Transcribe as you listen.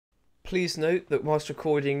Please note that whilst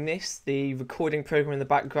recording this, the recording program in the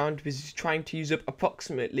background is trying to use up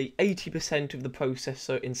approximately 80% of the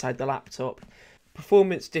processor inside the laptop.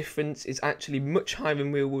 Performance difference is actually much higher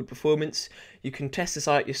in real world performance. You can test this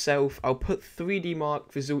out yourself. I'll put 3D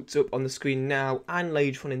Mark results up on the screen now and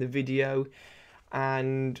later on in the video.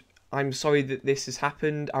 And I'm sorry that this has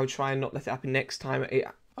happened. I'll try and not let it happen next time.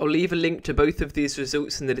 I'll leave a link to both of these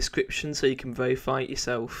results in the description so you can verify it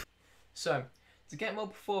yourself. So, to get more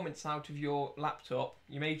performance out of your laptop,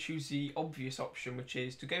 you may choose the obvious option, which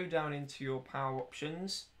is to go down into your power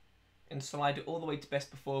options and slide it all the way to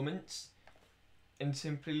best performance and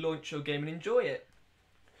simply launch your game and enjoy it.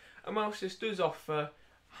 And whilst this does offer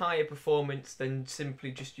higher performance than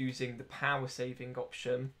simply just using the power saving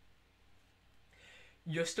option,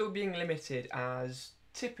 you're still being limited, as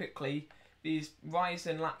typically these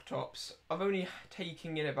Ryzen laptops are only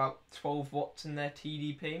taking in about 12 watts in their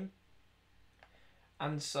TDP.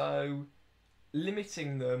 And so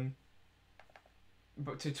limiting them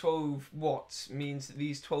to 12 watts means that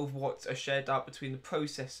these 12 watts are shared out between the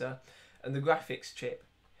processor and the graphics chip.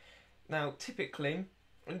 Now, typically,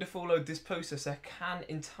 under full load, this processor can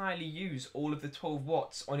entirely use all of the 12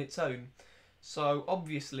 watts on its own. So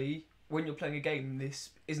obviously, when you're playing a game, this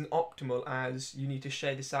isn't optimal, as you need to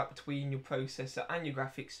share this out between your processor and your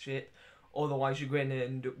graphics chip, otherwise you're going to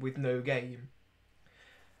end up with no game.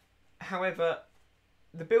 However,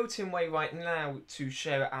 the built-in way right now to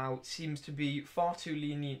share it out seems to be far too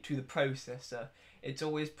lenient to the processor. It's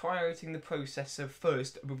always prioritizing the processor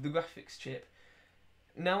first above the graphics chip.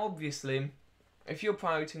 Now obviously, if you're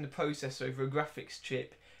prioritizing the processor over a graphics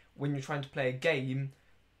chip when you're trying to play a game,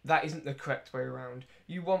 that isn't the correct way around.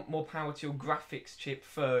 You want more power to your graphics chip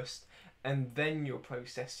first and then your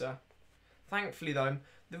processor. Thankfully though,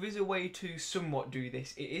 there is a way to somewhat do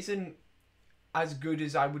this. It isn't as good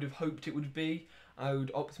as I would have hoped it would be. I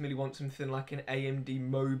would optimally want something like an AMD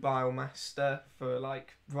Mobile Master for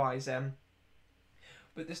like Ryzen.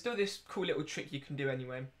 But there's still this cool little trick you can do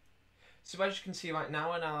anyway. So as you can see right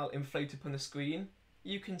now, and I'll inflate up on the screen,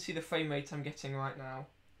 you can see the frame rate I'm getting right now.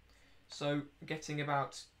 So getting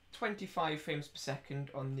about 25 frames per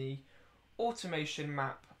second on the automation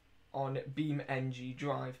map on Beamng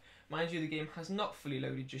drive. Mind you, the game has not fully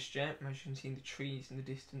loaded just yet. As you can see, the trees in the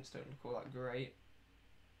distance don't look all that great.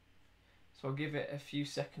 So I'll give it a few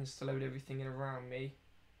seconds to load everything in around me.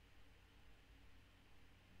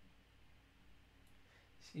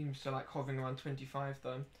 Seems to like hovering around 25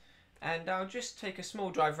 though. And I'll just take a small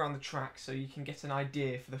drive around the track so you can get an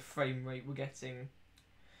idea for the frame rate we're getting.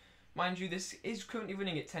 Mind you, this is currently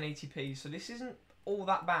running at 1080p, so this isn't all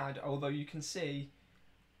that bad, although you can see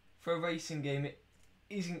for a racing game it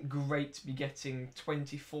isn't great to be getting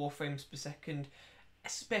 24 frames per second,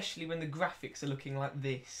 especially when the graphics are looking like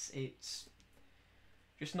this. It's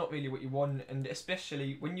just not really what you want, and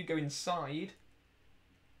especially when you go inside,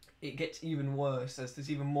 it gets even worse, as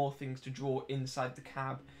there's even more things to draw inside the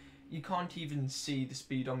cab. You can't even see the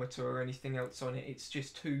speedometer or anything else on it. It's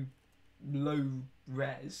just too low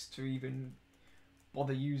res to even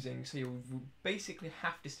bother using, so you'll basically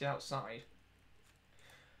have to stay outside.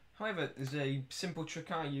 However, there's a simple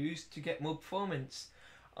trick I use to get more performance.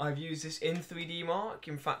 I've used this in 3D Mark.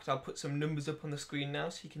 In fact, I'll put some numbers up on the screen now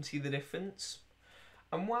so you can see the difference.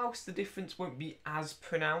 And whilst the difference won't be as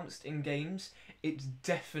pronounced in games, it's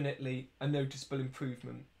definitely a noticeable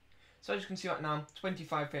improvement. So as you can see right now,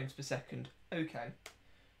 25 frames per second. Okay,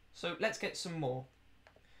 so let's get some more.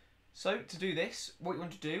 So to do this, what you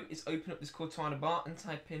want to do is open up this Cortana bar and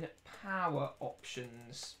type in power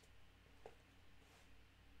options.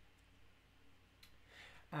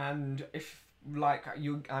 And if, like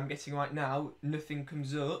I'm getting right now, nothing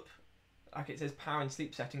comes up, like it says power and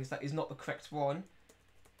sleep settings, that is not the correct one.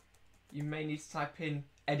 You may need to type in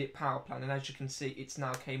edit power plan, and as you can see, it's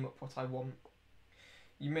now came up what I want.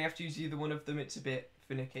 You may have to use either one of them, it's a bit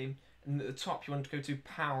finicky. And at the top you want to go to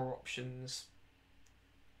power options.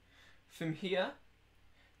 From here,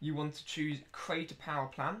 you want to choose create a power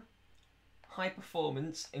plan, high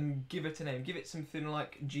performance, and give it a name. Give it something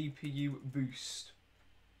like GPU boost.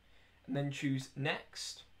 And then choose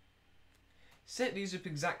next. Set these up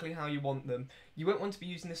exactly how you want them. You won't want to be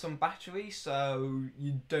using this on battery, so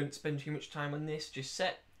you don't spend too much time on this. Just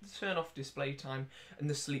set the turn off display time and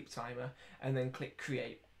the sleep timer, and then click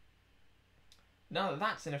create. Now that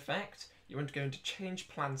that's in effect, you want to go into change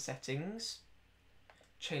plan settings,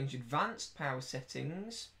 change advanced power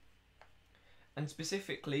settings, and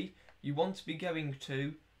specifically you want to be going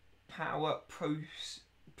to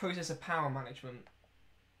processor power management.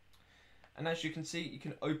 And as you can see, you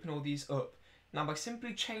can open all these up. Now by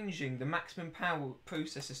simply changing the maximum power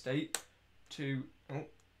processor state to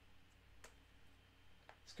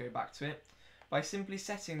go back to it, by simply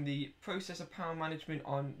setting the processor power management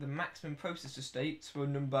on the maximum processor state to a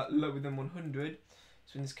number lower than 100.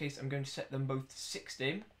 So in this case I'm going to set them both to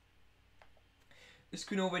 60. This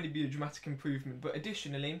can already be a dramatic improvement, but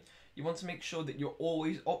additionally you want to make sure that you're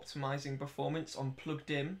always optimizing performance on plugged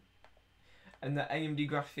in, and that AMD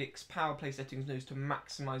graphics power play settings knows to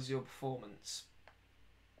maximize your performance.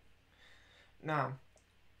 Now,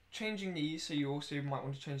 changing these, so you also might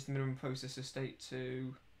want to change the minimum processor state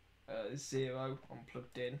to 0 on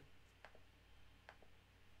plugged in.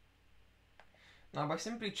 Now, by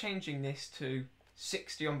simply changing this to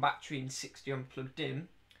 60 on battery and 60 on plugged in,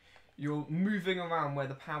 you're moving around where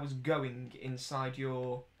the power's going inside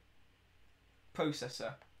your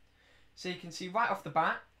processor. So you can see right off the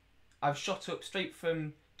bat, I've shot up straight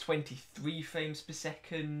from 23 frames per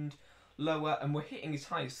second lower, and we're hitting as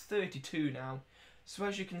high as 32 now. So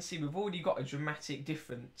as you can see, we've already got a dramatic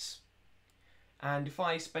difference. And if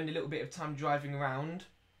I spend a little bit of time driving around,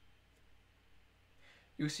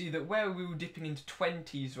 you'll see that where we were dipping into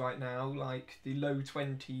 20s right now, like the low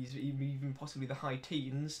 20s, even possibly the high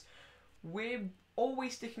teens, we're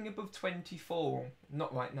always sticking above 24.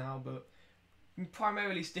 Not right now, but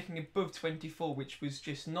primarily sticking above 24, which was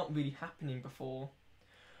just not really happening before.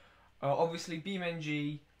 Obviously,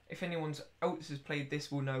 Beamng, if anyone else has played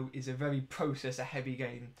this will know, is a very processor heavy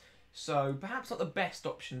game. So perhaps not the best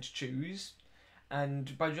option to choose.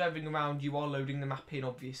 And by driving around, you are loading the map in,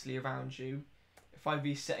 obviously, around you. If I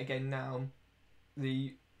reset again now,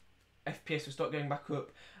 the FPS will start going back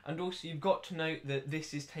up. And also, you've got to note that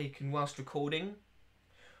this is taken whilst recording.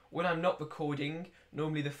 When I'm not recording,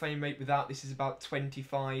 normally the frame rate without this is about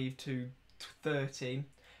 25 to 30.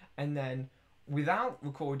 And then, without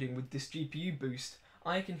recording with this GPU boost,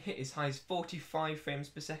 I can hit as high as 45 frames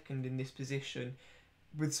per second in this position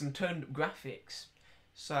with some turned up graphics.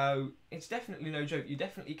 So it's definitely no joke. You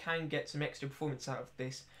definitely can get some extra performance out of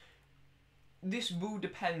this. This will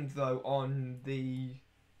depend though on the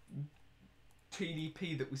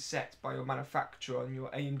TDP that was set by your manufacturer on your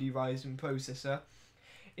AMD Ryzen processor.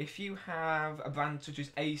 If you have a brand such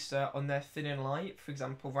as Acer on their Thin and Light, for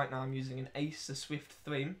example, right now I'm using an Acer Swift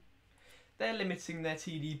 3, they're limiting their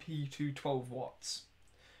TDP to 12 watts.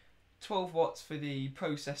 12 watts for the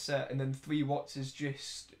processor, and then 3 watts is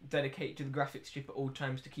just dedicated to the graphics chip at all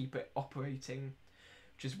times to keep it operating,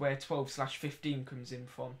 which is where 12/15 comes in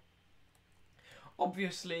from.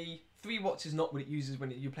 Obviously, 3 watts is not what it uses when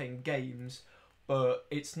you're playing games, but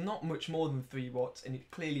it's not much more than 3 watts, and it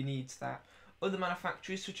clearly needs that. Other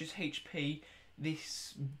manufacturers, such as HP,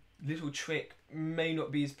 this little trick may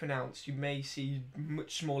not be as pronounced. You may see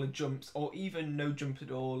much smaller jumps, or even no jump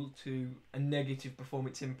at all, to a negative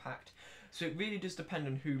performance impact. So it really does depend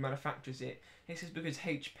on who manufactures it. This is because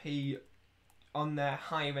HP, on their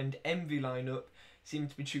higher end Envy lineup, seem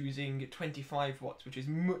to be choosing 25 watts, which is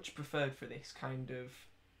much preferred for this kind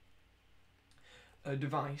of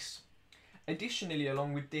device. Additionally,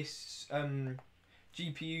 along with this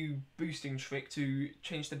GPU boosting trick to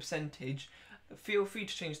change the percentage, feel free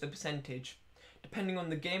to change the percentage. Depending on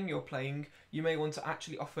the game you're playing, you may want to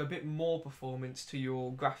actually offer a bit more performance to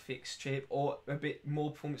your graphics chip or a bit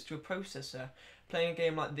more performance to a processor. Playing a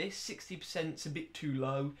game like this, 60% is a bit too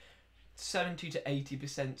low, 70 to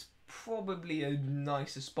 80% is probably a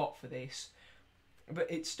nicer spot for this, but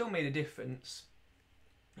it still made a difference.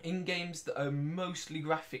 In games that are mostly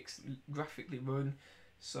graphically run,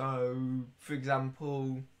 so for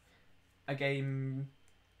example, a game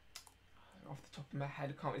off the top of my head,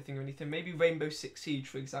 I can't really think of anything, maybe Rainbow Six Siege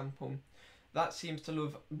for example, that seems to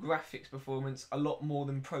love graphics performance a lot more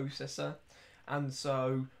than processor, and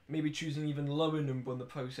so maybe choosing even lower number on the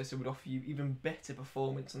processor would offer you even better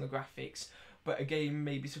performance on the graphics. But a game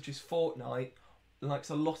maybe such as Fortnite likes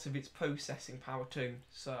a lot of its processing power too,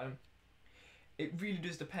 so it really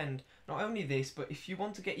does depend. Not only this, but if you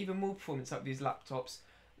want to get even more performance out of these laptops,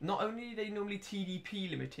 not only are they normally TDP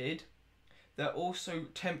limited, they're also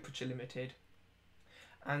temperature limited.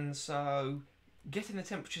 And so getting the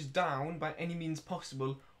temperatures down by any means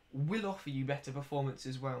possible will offer you better performance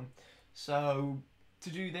as well. So to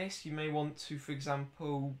do this, you may want to, for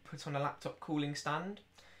example, put on a laptop cooling stand.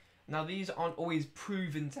 Now these aren't always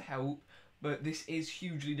proven to help, but this is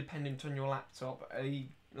hugely dependent on your laptop. A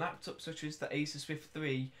laptop such as the Acer Swift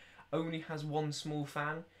 3 only has one small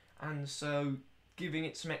fan, and so giving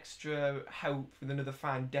it some extra help with another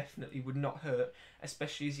fan definitely would not hurt,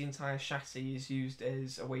 especially as the entire chassis is used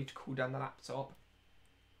as a way to cool down the laptop.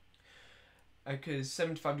 Because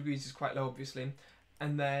 75 degrees is quite low obviously.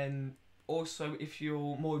 And then also if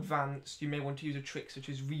you're more advanced, you may want to use a trick such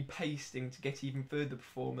as repasting to get even further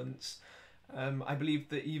performance. I believe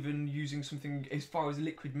that even using something as far as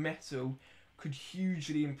liquid metal could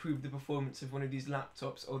hugely improve the performance of one of these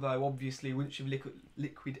laptops, although obviously once you've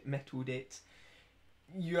liquid metaled it,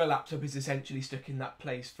 your laptop is essentially stuck in that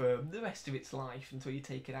place for the rest of its life until you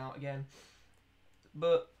take it out again.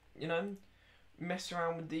 But, you know, mess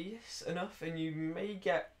around with these enough and you may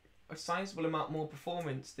get a sizable amount more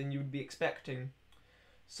performance than you would be expecting.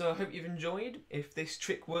 So I hope you've enjoyed. If this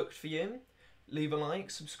trick worked for you, leave a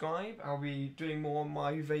like, subscribe. I'll be doing more on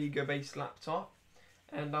my Vega based laptop,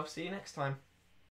 and I'll see you next time.